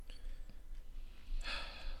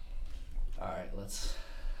let's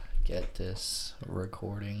get this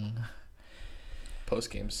recording Post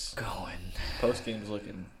game's going.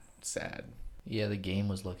 looking sad. Yeah, the game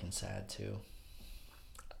was looking sad too.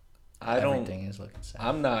 Everything Everything is looking sad.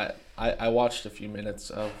 I'm not. I watched a few minutes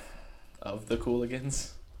of the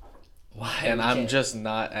Cooligans, Why? and I'm just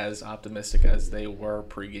not as optimistic as they were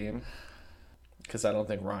pregame, because I don't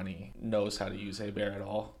think Ronnie knows how to use Hebert at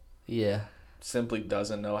all. Yeah. Simply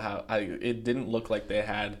doesn't know how. It didn't look like they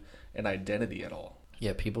had an identity at all.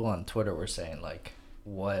 Yeah, people on Twitter were saying, like,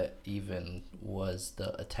 what even was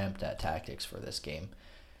the attempt at tactics for this game?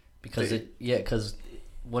 Because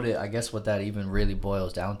I guess what that even really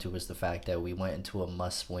boils down to is the fact that we went into a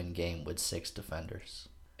must-win game with 6 defenders.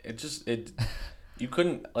 You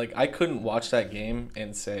couldn't, I couldn't watch that game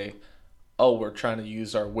and say, oh, we're trying to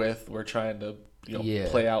use our width, we're trying to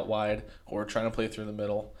play out wide, or we're trying to play through the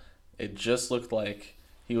middle. It just looked like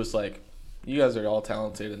he was like, you guys are all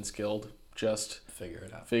talented and skilled, just figure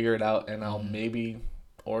it out, and I'll maybe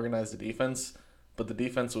organize the defense. But the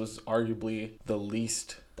defense was arguably the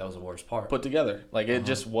least That was the worst part. put together. It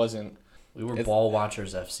just wasn't. We were ball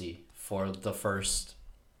watchers FC for the first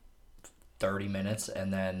 30 minutes,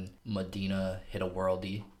 and then Medina hit a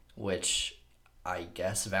worldie, which I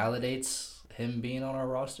guess validates him being on our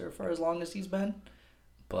roster for as long as he's been.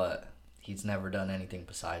 But he's never done anything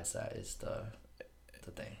besides that is the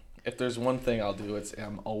thing. If there's one thing I'll do, it's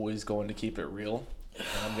I'm always going to keep it real. And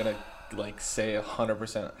I'm going to say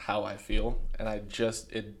 100% how I feel. And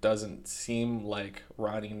it doesn't seem like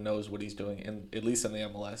Ronnie knows what he's doing, at least in the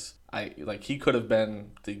MLS. He could have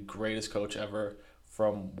been the greatest coach ever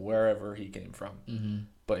from wherever he came from. Mm-hmm.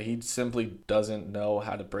 But he simply doesn't know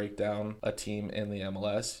how to break down a team in the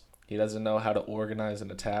MLS. He doesn't know how to organize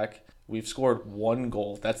an attack. We've scored 1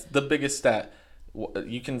 goal. That's the biggest stat.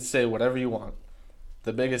 You can say whatever you want.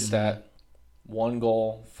 The biggest stat, 1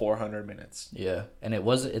 goal, 400 minutes. Yeah, and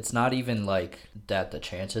it's not even like that the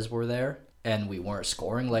chances were there and we weren't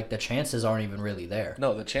scoring. Like, the chances aren't even really there.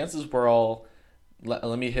 No, the chances were all,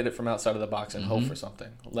 let me hit it from outside of the box and hope for something.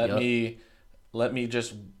 Let me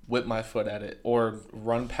just whip my foot at it or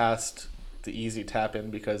run past the easy tap in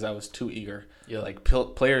because I was too eager. Yep.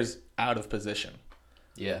 Players out of position.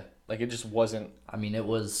 Yeah. It just wasn't. I mean, it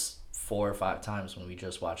was 4 or 5 times when we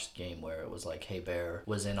just watched the game where it was like Hebert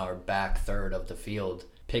was in our back third of the field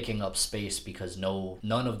picking up space because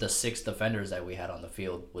none of the 6 defenders that we had on the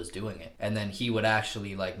field was doing it. And then he would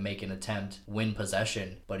actually make an attempt, win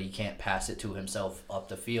possession, but he can't pass it to himself up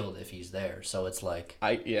the field if he's there. So it's like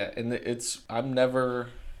I've never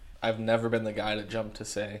been the guy to jump to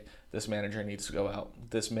say this manager needs to go out.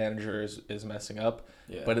 This manager is messing up.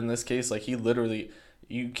 Yeah. But in this case, he literally,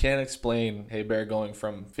 you can't explain Hebert going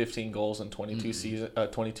from 15 goals in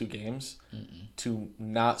 22 games to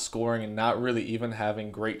not scoring and not really even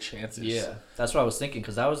having great chances. Yeah, that's what I was thinking,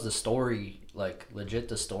 because that was the story, legit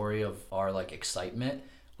the story of our excitement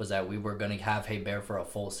was that we were going to have Hebert for a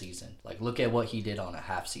full season. Look at what he did on a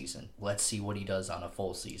half season. Let's see what he does on a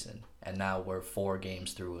full season. And now we're 4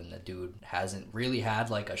 games through and the dude hasn't really had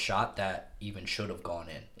a shot that even should have gone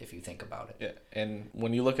in, if you think about it. Yeah, and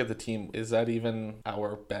when you look at the team, is that even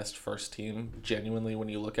our best first team? Genuinely, when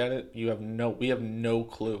you look at it, we have no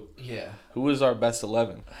clue. Yeah. Who is our best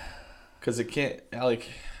 11? Because it can't,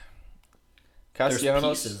 Castellanos. There's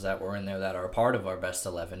pieces that were in there that are a part of our best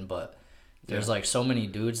 11, but there's so many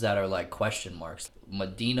dudes that are question marks.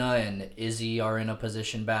 Medina and Izzy are in a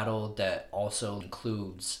position battle that also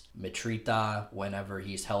includes Mitrita whenever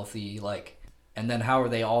he's healthy. And then how are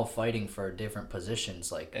they all fighting for different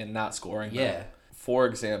positions? And not scoring. Yeah. Them. For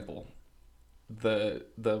example, the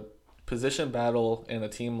position battle in a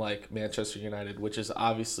team like Manchester United, which is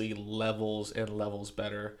obviously levels and levels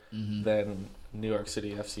better than New York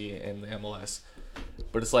City FC and the MLS.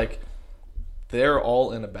 But it's they're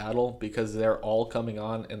all in a battle because they're all coming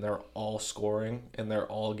on and they're all scoring and they're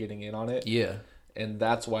all getting in on it. Yeah. And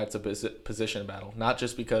that's why it's a position battle. Not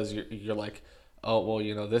just because you're oh,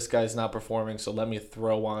 well, this guy's not performing, so let me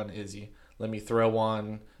throw on Izzy. Let me throw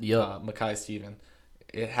on Mackay Steven.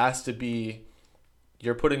 It has to be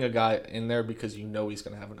you're putting a guy in there because you know he's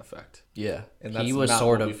going to have an effect. Yeah. And that's not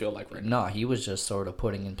what we feel like right now. No, he was just sort of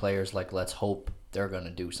putting in players let's hope they're going to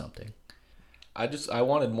do something. I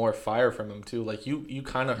wanted more fire from him too. You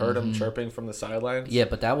kind of heard him chirping from the sidelines. Yeah,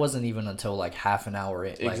 but that wasn't even until half an hour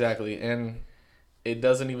in. Exactly, and it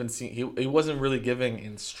doesn't even seem he wasn't really giving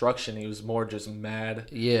instruction. He was more just mad.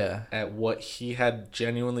 Yeah. At what he had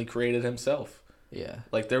genuinely created himself. Yeah.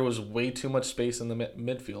 There was way too much space in the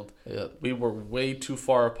midfield. Yep. We were way too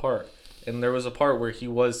far apart, and there was a part where he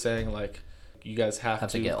was saying you guys have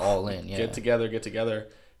to get all in. Yeah. Get together.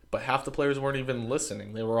 But half the players weren't even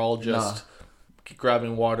listening. They were all just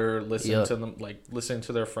grabbing water, listening to them, like listening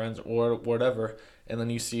to their friends or whatever. And then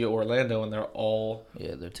you see Orlando, and they're all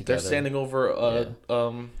they're together. They're standing over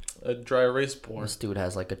a dry erase board. This dude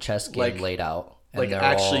has like a chess game laid out, and like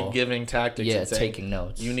actually giving tactics. Yeah, and saying, taking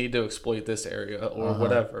notes. You need to exploit this area or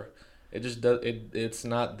whatever. It just does. It's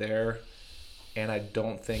not there, and I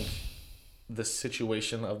don't think the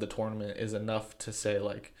situation of the tournament is enough to say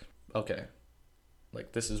like, okay.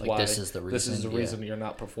 Like, this is like, why. This is the reason you're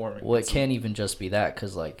not performing. Well, it can't even just be that,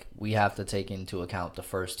 because, like, we have to take into account the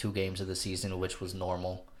first 2 games of the season, which was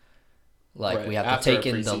normal. Like, right. We have to take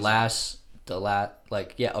in a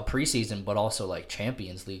preseason, but also, like,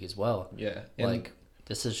 Champions League as well. Yeah. Like,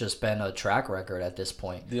 this has just been a track record at this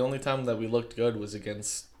point. The only time that we looked good was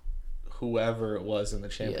against whoever it was in the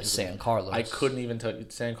Champions League. San Carlos. I couldn't even tell you.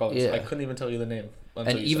 San Carlos. Yeah. I couldn't even tell you the name.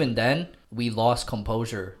 And even then, we lost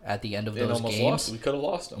composure at the end of those games. We could have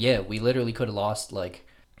lost them. Yeah, we literally could have lost. Like,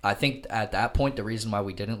 I think at that point, the reason why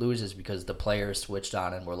we didn't lose is because the players switched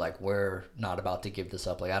on and were like, we're not about to give this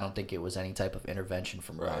up. Like, I don't think it was any type of intervention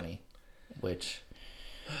from Ronnie, which...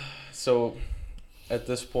 So, at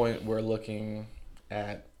this point, we're looking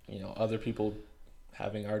at, other people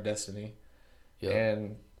having our destiny. Yep.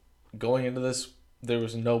 And going into this, there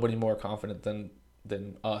was nobody more confident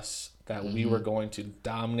than us that we were going to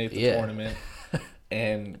dominate the tournament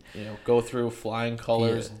and go through flying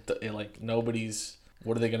colors. Like, nobody's,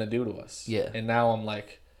 what are they going to do to us? And now I'm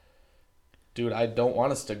like, dude, I don't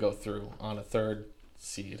want us to go through on a 3rd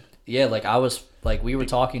seed. Like, I was like, we were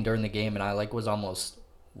talking during the game, and I was almost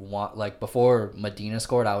before Medina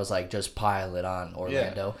scored, I was like, just pile it on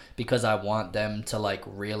Orlando, because I want them to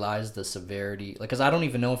realize the severity, because I don't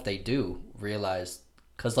even know if they do realize.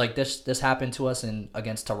 Because, this happened to us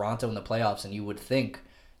against Toronto in the playoffs, and you would think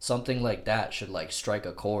something like that should, strike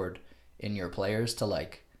a chord in your players to,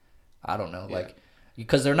 I don't know,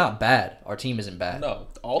 because they're not bad. Our team isn't bad. No,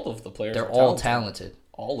 all of the players are all talented.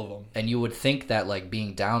 All of them. And you would think that,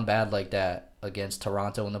 being down bad like that against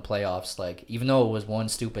Toronto in the playoffs, even though it was one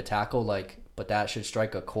stupid tackle, but that should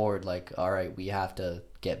strike a chord, all right, we have to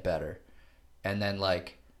get better. And then,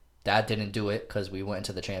 that didn't do it because we went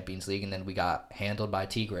into the Champions League and then we got handled by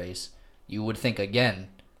Tigres. You would think again,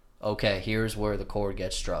 okay, here's where the chord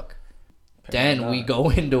gets struck. Then we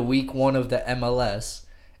go into week 1 of the MLS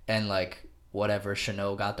and whatever,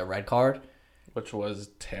 Chanot got the red card, which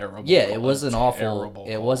was terrible. Yeah, it was an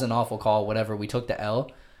awful call. Whatever, we took the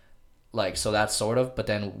L. So that's sort of. But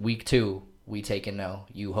then week 2, we take an L.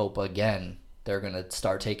 You hope again they're gonna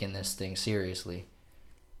start taking this thing seriously.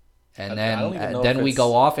 And then we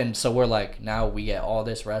go off, and so we're now we get all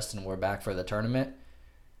this rest, and we're back for the tournament.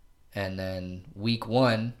 And then week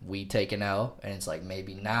 1, we take an L, and it's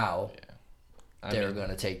maybe now they're going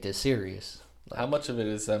to take this serious. How much of it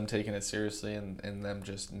is them taking it seriously and them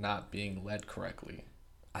just not being led correctly?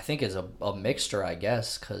 I think it's a mixture, I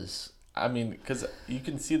guess, because... because you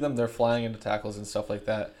can see them, they're flying into tackles and stuff like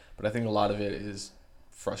that, but I think a lot of it is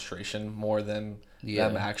frustration more than...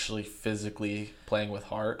 them actually physically playing with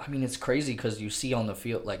heart. It's crazy because you see on the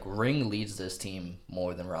field, Ring leads this team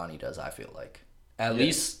more than Ronnie does, I feel like. At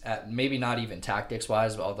least, maybe not even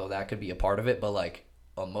tactics-wise, although that could be a part of it, but,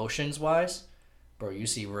 emotions-wise, bro, you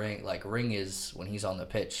see Ring, Ring is, when he's on the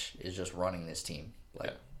pitch, is just running this team,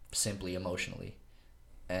 simply emotionally.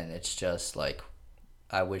 And it's just,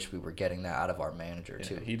 I wish we were getting that out of our manager,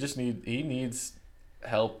 too. He needs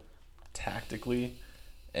help tactically.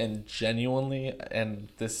 And genuinely, and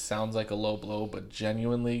this sounds like a low blow, but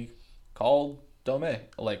genuinely call Dome.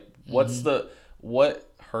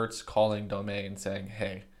 What hurts calling Dome and saying,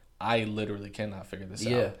 hey, I literally cannot figure this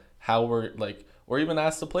out. How or even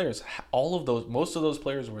ask the players. Most of those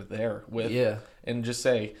players were there with, and just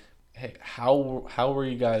say, hey, how were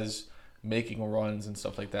you guys making runs and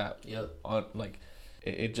stuff like that?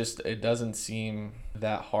 It doesn't seem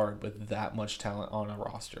that hard with that much talent on a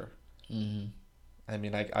roster. Mm-hmm.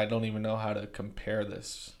 I don't even know how to compare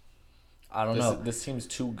this. I don't know. This seems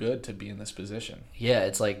too good to be in this position. Yeah,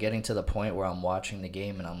 it's getting to the point where I'm watching the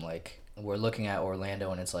game and I'm we're looking at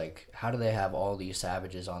Orlando and it's how do they have all these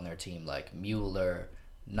savages on their team? Mueller,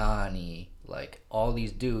 Nani, all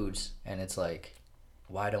these dudes. And it's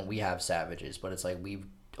why don't we have savages? But it's we've,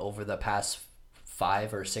 over the past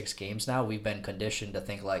 5 or 6 games now, we've been conditioned to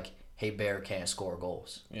think hey, Bear can't score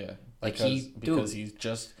goals. Yeah. Because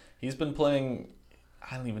he's been playing...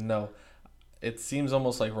 I don't even know. It seems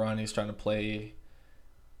almost like Ronnie's trying to play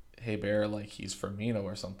Hey Bear like he's Firmino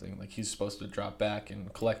or something. He's supposed to drop back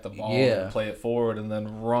and collect the ball and play it forward and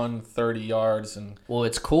then run 30 yards. Well,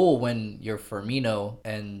 it's cool when you're Firmino,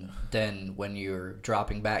 and then when you're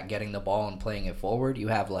dropping back, getting the ball and playing it forward, you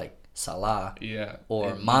have Salah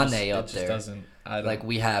or Mane up there. Doesn't. Like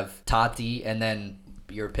we have Tati, and then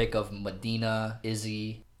your pick of Medina,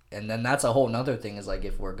 Izzy. And then that's a whole nother thing is like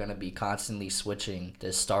if we're going to be constantly switching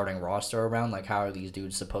this starting roster around, like how are these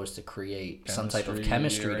dudes supposed to create some type of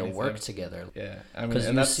chemistry to work together? Yeah. Because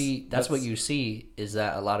that's what you see is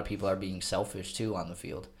that a lot of people are being selfish too on the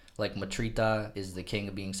field. Like Matrita is the king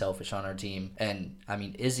of being selfish on our team. And I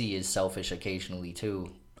mean, Izzy is selfish occasionally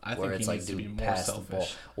too. I think he needs to be more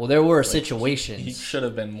selfish. Well, there were situations. He should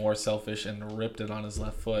have been more selfish and ripped it on his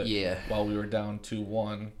left foot while we were down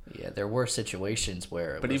 2-1. Yeah, there were situations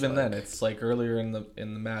where But even then, it's like earlier in the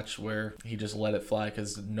match where he just let it fly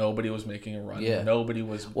because nobody was making a run. Yeah. Nobody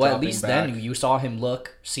was at least back. Then you saw him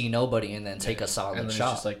see nobody, and then take a solid and then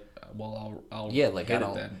shot. It's just like, well, I'll hit it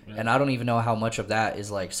then. Yeah. And I don't even know how much of that is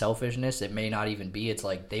like selfishness. It may not even be. It's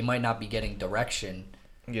like they might not be getting direction.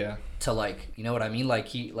 Yeah. To like, you know what I mean?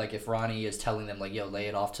 Like if Ronnie is telling them like, yo, lay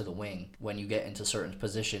it off to the wing when you get into certain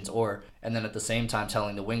positions, and then at the same time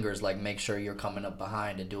telling the wingers like, make sure you're coming up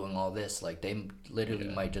behind and doing all this. Like they literally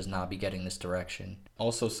might just not be getting this direction.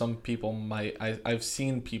 Also, some people I've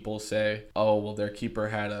seen people say, oh, well, their keeper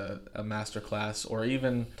had a masterclass, or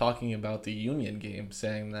even talking about the Union game,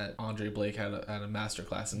 saying that Andre Blake had a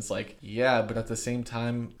masterclass. And it's like, yeah, but at the same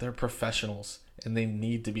time, they're professionals and they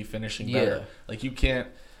need to be finishing better. Like you can't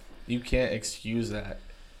excuse that.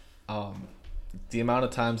 The amount of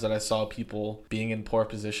times that I saw people being in poor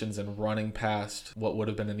positions and running past what would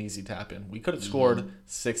have been an easy tap-in. We could have scored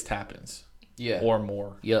 6 tap-ins. Or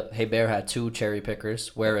more. Yep. Hebert had 2 cherry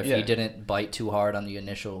pickers where if he didn't bite too hard on the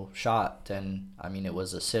initial shot, then, I mean, it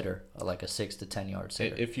was a sitter, like a 6 to 10 yard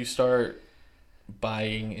sitter. If you start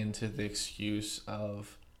buying into the excuse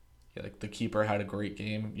of like the keeper had a great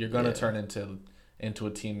game, you're going to turn into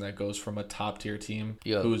a team that goes from a top-tier team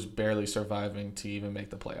who's barely surviving to even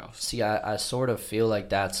make the playoffs. See, I sort of feel like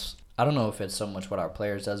that's... I don't know if it's so much what our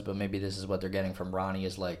players does, but maybe this is what they're getting from Ronnie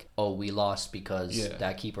is like, oh, we lost because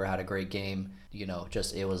that keeper had a great game. You know,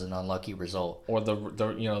 just it was an unlucky result. Or the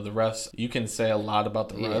refs. You can say a lot about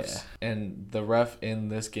the refs, and the ref in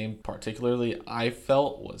this game particularly, I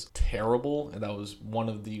felt was terrible, and that was one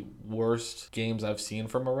of the worst games I've seen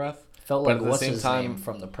from a ref. Felt like what's his name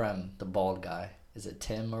from the Prem, the bald guy. Is it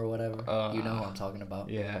Tim or whatever? You know who I'm talking about?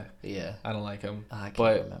 Yeah. I don't like him. I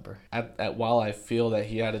can't remember. While I feel that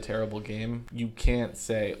he had a terrible game, you can't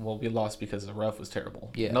say, well, we lost because the ref was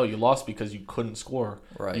terrible. Yeah. No, you lost because you couldn't score.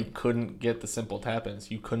 Right. You couldn't get the simple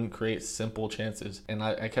tap-ins. You couldn't create simple chances. And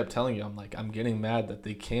I kept telling you, I'm getting mad that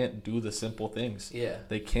they can't do the simple things. Yeah.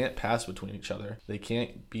 They can't pass between each other. They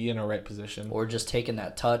can't be in a right position. Or just taking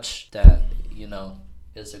that touch that,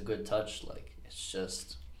 is a good touch. Like, it's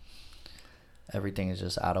just... Everything is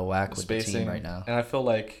just out of whack with the team right now. And I feel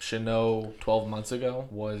like Chanot 12 months ago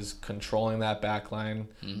was controlling that back line,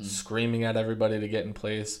 screaming at everybody to get in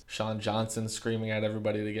place. Sean Johnson screaming at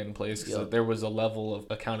everybody to get in place because there was a level of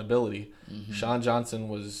accountability. Sean Johnson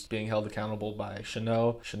was being held accountable by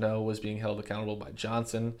Chanot. Chanot was being held accountable by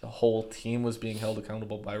Johnson. The whole team was being held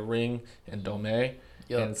accountable by Ring and Domé.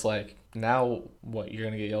 And it's like, now what, you're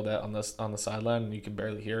going to get yelled at on the sideline and you can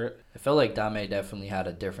barely hear it? I felt like Dame definitely had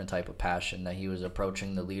a different type of passion that he was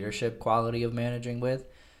approaching the leadership quality of managing with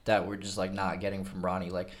that we're just like not getting from Ronnie.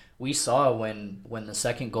 Like we saw when the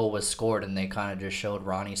second goal was scored and they kind of just showed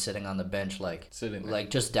Ronnie sitting on the bench like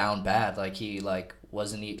just down bad. Like he like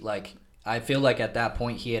wasn't like I feel like at that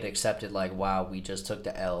point he had accepted like, wow, we just took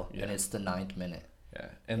the L and it's the 9th minute. Yeah,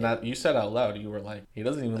 and that you said out loud, you were like, he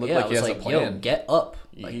doesn't even look like he has a plan. Yo, get up.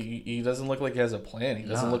 Like, he doesn't look like he has a plan. He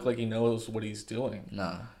doesn't look like he knows what he's doing.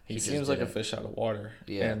 Nah. He seems like a fish out of water.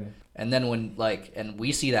 Yeah. And then when, and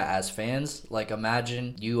we see that as fans, like,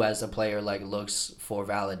 imagine you as a player, like, looks for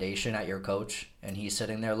validation at your coach, and he's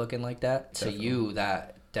sitting there looking like that. Definitely. To you,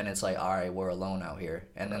 then it's like, all right, we're alone out here.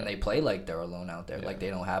 And then they play like they're alone out there, like they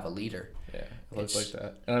don't have a leader. Yeah, it looks like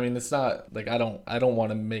that. And I mean, it's not like I don't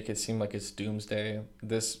want to make it seem like it's doomsday.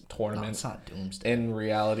 This tournament, no, it's not doomsday. In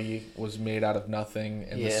reality, was made out of nothing,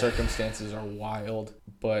 and the circumstances are wild.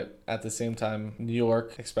 But at the same time, New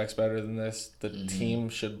York expects better than this. The team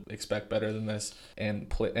should expect better than this. And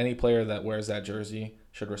any player that wears that jersey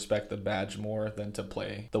should respect the badge more than to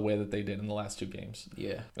play the way that they did in the last 2 games.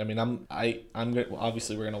 Yeah. I mean, I'm good.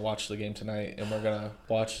 Obviously, we're gonna watch the game tonight, and we're gonna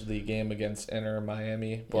watch the game against Inter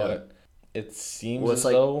Miami, but. It seems as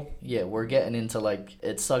though... Yeah, we're getting into, like...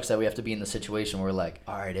 It sucks that we have to be in the situation where, like,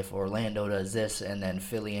 all right, if Orlando does this, and then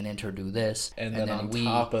Philly and Inter do this... And then on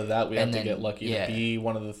top of that, we have to get lucky to be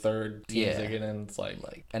one of the third teams that get in. It's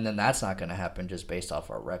like... And then that's not going to happen just based off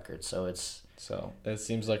our record. So it's So it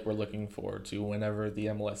seems like we're looking forward to whenever the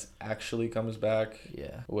MLS actually comes back.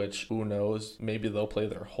 Yeah. Which, who knows? Maybe they'll play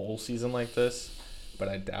their whole season like this, but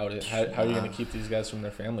I doubt it. How are you going to keep these guys from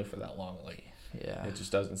their family for that long? Like, yeah, it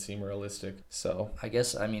just doesn't seem realistic. So I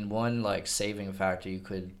guess, I mean, one like saving factor, you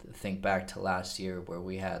could think back to last year where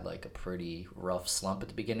we had like a pretty rough slump at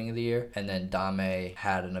the beginning of the year, and then Dame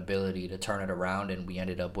had an ability to turn it around, and we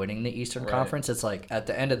ended up winning the Eastern Conference. It's like at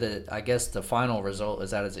the end of I guess the final result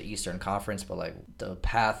is that it's the Eastern Conference, but like the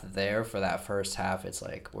path there for that first half, it's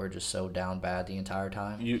like we're just so down bad the entire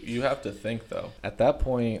time. You have to think though, at that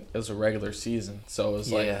point it was a regular season, so it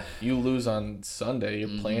was like you lose on Sunday,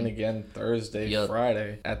 you're playing again Thursday,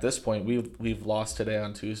 Friday. At this point, we've lost today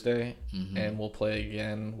on Tuesday, and we'll play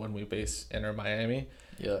again when we face Inter Miami.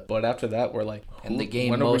 Yeah. But after that, we're like, and the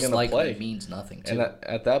game most likely means nothing too. And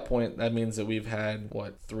at that point, that means that we've had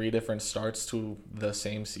 3 different starts to the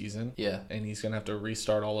same season. Yeah. And he's gonna have to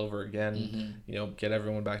restart all over again. You know, get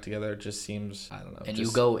everyone back together. It just seems, I don't know. And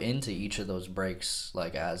you go into each of those breaks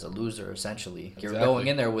like as a loser essentially. You're going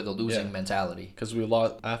in there with a losing mentality. Because we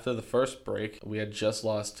lost after the first break. We had just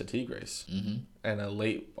lost to Tigres. And a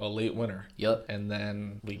late winner. Yep. And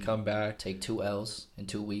then we come back. Take 2 L's in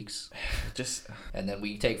 2 weeks. And then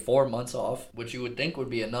we take 4 months off, which you would think would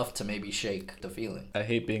be enough to maybe shake the feeling. I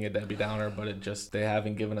hate being a Debbie Downer, but they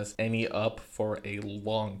haven't given us any up for a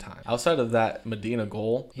long time. Outside of that Medina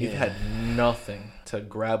goal, we've had nothing to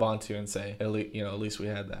grab onto and say, at least we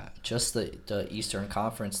had that. Just the Eastern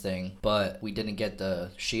Conference thing, but we didn't get the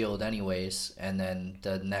Shield anyways, and then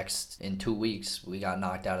in 2 weeks, we got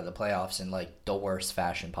knocked out of the playoffs in like the worst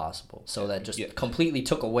fashion possible. So that just completely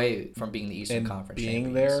took away from being the Eastern Conference being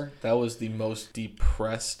champions. There, that was the most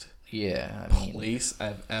depressed place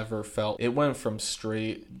I've ever felt. It went from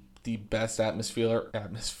straight the best atmosphere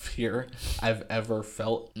I've ever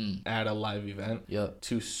felt at a live event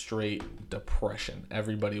to straight depression.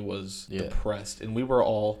 Everybody was depressed, and we were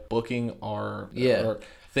all booking or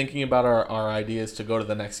thinking about our ideas to go to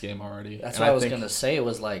the next game already. That's what I was going to say. It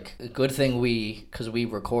was like a good thing because we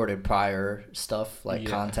recorded prior stuff, like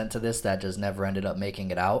content to this that just never ended up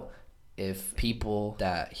making it out. If people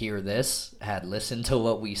that hear this had listened to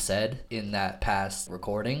what we said in that past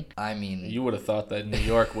recording, I mean... You would have thought that New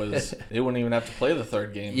York was... They wouldn't even have to play the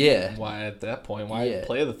third game. Yeah. Why at that point? Why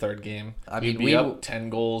play the third game? I mean, we up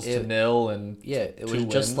 10 goals to 0 and it was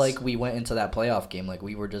just like we went into that playoff game. Like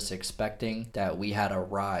we were just expecting that we had a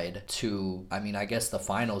ride to, I mean, I guess the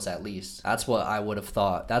finals at least. That's what I would have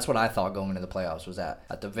thought. That's what I thought going into the playoffs was that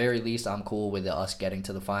at the very least, I'm cool with us getting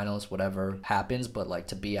to the finals, whatever happens, but like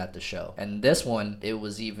to be at the show. And this one, it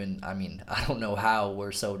was even, I mean, I don't know how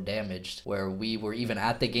we're so damaged where we were even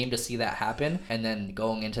at the game to see that happen. And then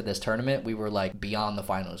going into this tournament, we were like beyond the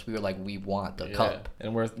finals. We were like, we want the cup.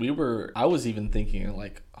 And I was even thinking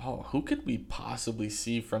like, oh, who could we possibly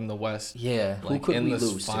see from the West? Yeah. Like, who could in we this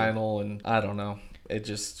lose final to? And I don't know. It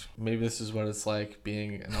just, maybe this is what it's like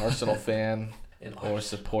being an Arsenal fan or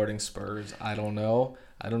supporting Spurs. I don't know.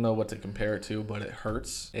 I don't know what to compare it to, but it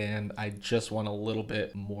hurts, and I just want a little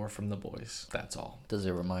bit more from the boys. That's all. Does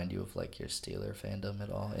it remind you of like your Steeler fandom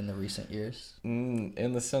at all in the recent years?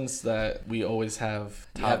 In the sense that we always have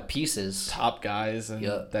pieces, top guys, and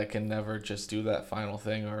that can never just do that final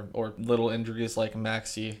thing, or little injuries like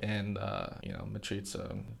Maxi and Matriza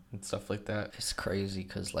and stuff like that. It's crazy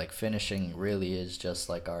because like finishing really is just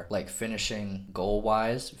like our like finishing goal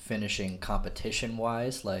wise, finishing competition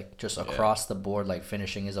wise, like just across the board, like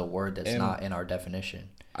finishing is a word that's not in our definition.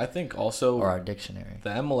 I think also or our dictionary. The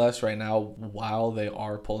MLS right now, while they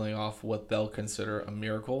are pulling off what they'll consider a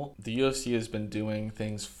miracle, the UFC has been doing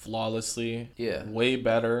things flawlessly, way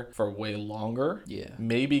better for way longer.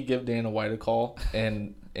 Maybe give Dana White a call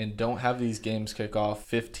and don't have these games kick off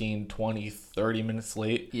 15, 20, 30 minutes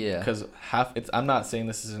late. Because I'm not saying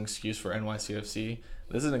this is an excuse for NYCFC.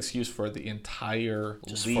 This is an excuse for the entire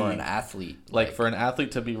just league. For an athlete. Like for an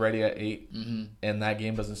athlete to be ready at 8 and that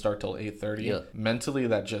game doesn't start till 8:30. Mentally,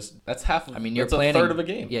 that's half of, I mean, you're planning, a third of a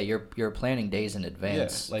game. Yeah, you're planning days in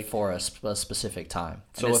advance like, for a specific time.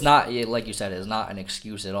 And so it's not, like you said, it's not an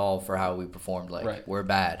excuse at all for how we performed. Like, we're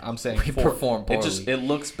bad. I'm saying we perform poorly. It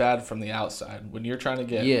looks bad from the outside. When you're trying to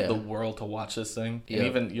get the world to watch this thing, and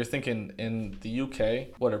even you're thinking in the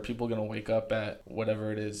UK, what are people going to wake up at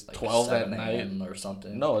whatever it is, like 12 at night or something?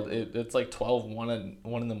 something. No, it's like 12, 1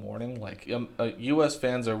 in the morning. Like, U.S.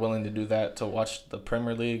 fans are willing to do that to watch the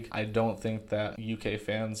Premier League. I don't think that UK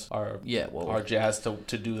fans are jazzed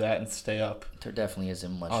to do that and stay up. There definitely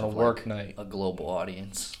isn't much on a work night. A global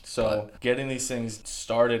audience. So getting these things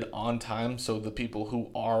started on time so the people who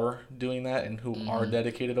are doing that and who are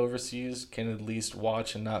dedicated overseas can at least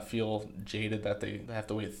watch and not feel jaded that they have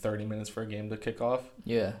to wait 30 minutes for a game to kick off.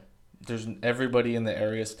 Yeah. There's everybody in the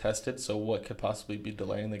area is tested, so what could possibly be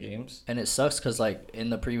delaying the games? And it sucks because, like, in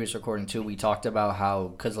the previous recording, too, we talked about how,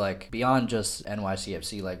 because, like, beyond just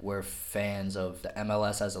NYCFC, like, we're fans of the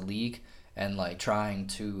MLS as a league and, like, trying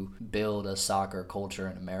to build a soccer culture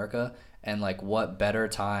in America. And, like, what better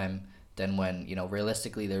time than when, you know,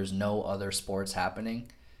 realistically there's no other sports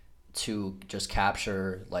happening to just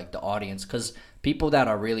capture, like, the audience. Because people that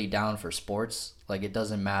are really down for sports, like, it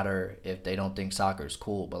doesn't matter if they don't think soccer is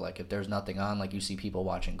cool, but, like, if there's nothing on, like, you see people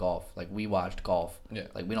watching golf. Like, we watched golf. Yeah.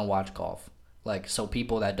 Like, we don't watch golf. Like, so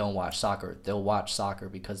people that don't watch soccer, they'll watch soccer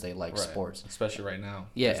because they like sports. Especially right now.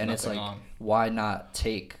 Yeah, and it's like, why not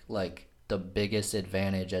take, like, the biggest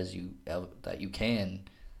advantage that you can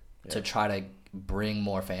to try to bring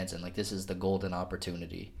more fans in? Like, this is the golden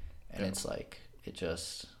opportunity. And it's like, it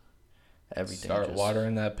just, everything. Start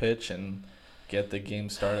watering that pitch and get the game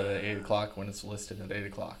started at 8 o'clock when it's listed at 8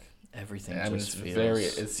 o'clock. Everything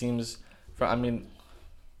feels... it seems...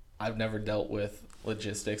 I've never dealt with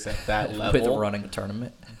logistics at that level. With running a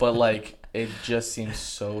tournament. But, like, it just seems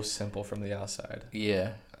so simple from the outside.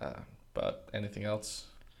 Yeah. But anything else?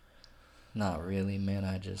 Not really, man.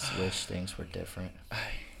 I just wish things were different.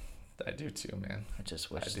 I do too, man. I just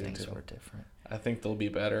wish things were different. I think they'll be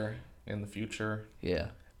better in the future. Yeah.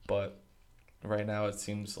 But right now it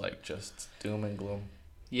seems like just doom and gloom.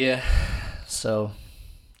 Yeah. So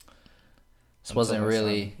this wasn't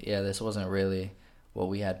really what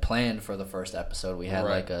we had planned for the first episode. We had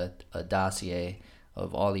like a dossier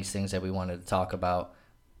of all these things that we wanted to talk about,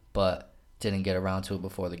 but didn't get around to it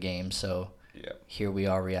before the game. So here we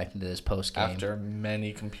are reacting to this post game after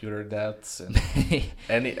many computer deaths and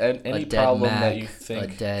any problem Mac, that you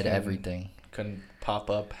think everything can pop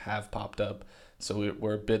up have popped up. So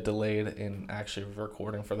we're a bit delayed in actually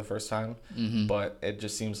recording for the first time, but it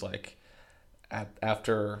just seems like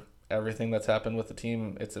after everything that's happened with the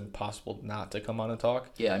team, it's impossible not to come on and talk.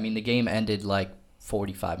 Yeah, I mean the game ended like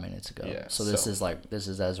 45 minutes ago. Yeah, so this is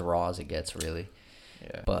as raw as it gets, really.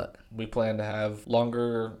 Yeah, but we plan to have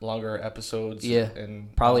longer episodes. Yeah,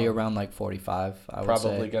 and probably around like 45. I would say.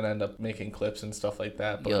 Probably gonna end up making clips and stuff like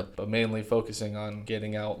that. But but mainly focusing on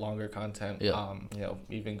getting out longer content. Yep.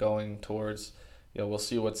 Even going towards. We'll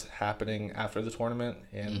see what's happening after the tournament,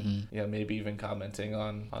 and maybe even commenting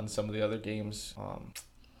on some of the other games.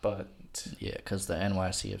 But because the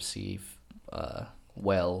NYCFC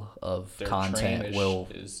well of content will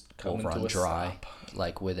run dry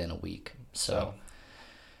like within a week. So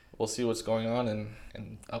we'll see what's going on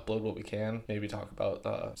and upload what we can. Maybe talk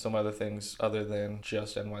about some other things other than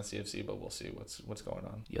just NYCFC, but we'll see what's going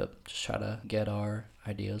on. Yep, just try to get our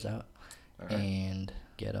ideas out and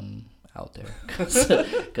get them out there,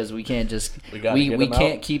 because we can't just we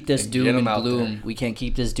can't keep this doom and gloom. We can't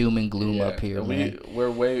keep this doom and gloom up here, man. We're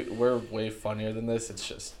way funnier than this. It's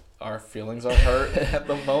just our feelings are hurt at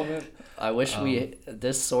the moment. I wish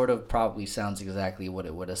this sort of probably sounds exactly what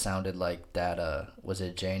it would have sounded like. That was it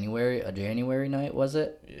a January night, was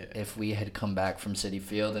it? Yeah. If we had come back from Citi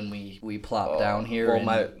Field and we plopped down here.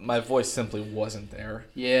 Well, my voice simply wasn't there.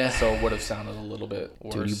 Yeah. So it would have sounded a little bit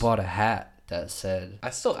worse. Dude, you bought a hat that said.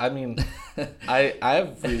 I've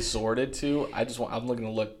resorted to. I'm looking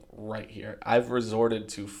to look right here. I've resorted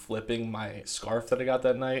to flipping my scarf that I got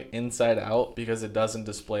that night inside out because it doesn't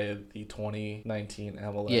display the 2019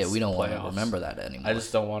 MLS. Yeah, we don't want to remember that anymore. I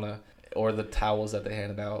just don't want to. Or the towels that they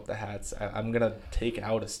handed out, the hats. I'm gonna take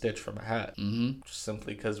out a stitch from a hat, just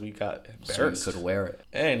simply because we got embarrassed. So you could wear it.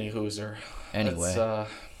 Any hooser. Anyway,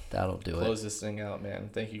 that'll do it. Close this thing out, man.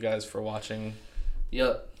 Thank you guys for watching.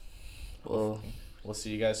 Yep. We'll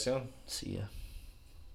see you guys soon. See ya.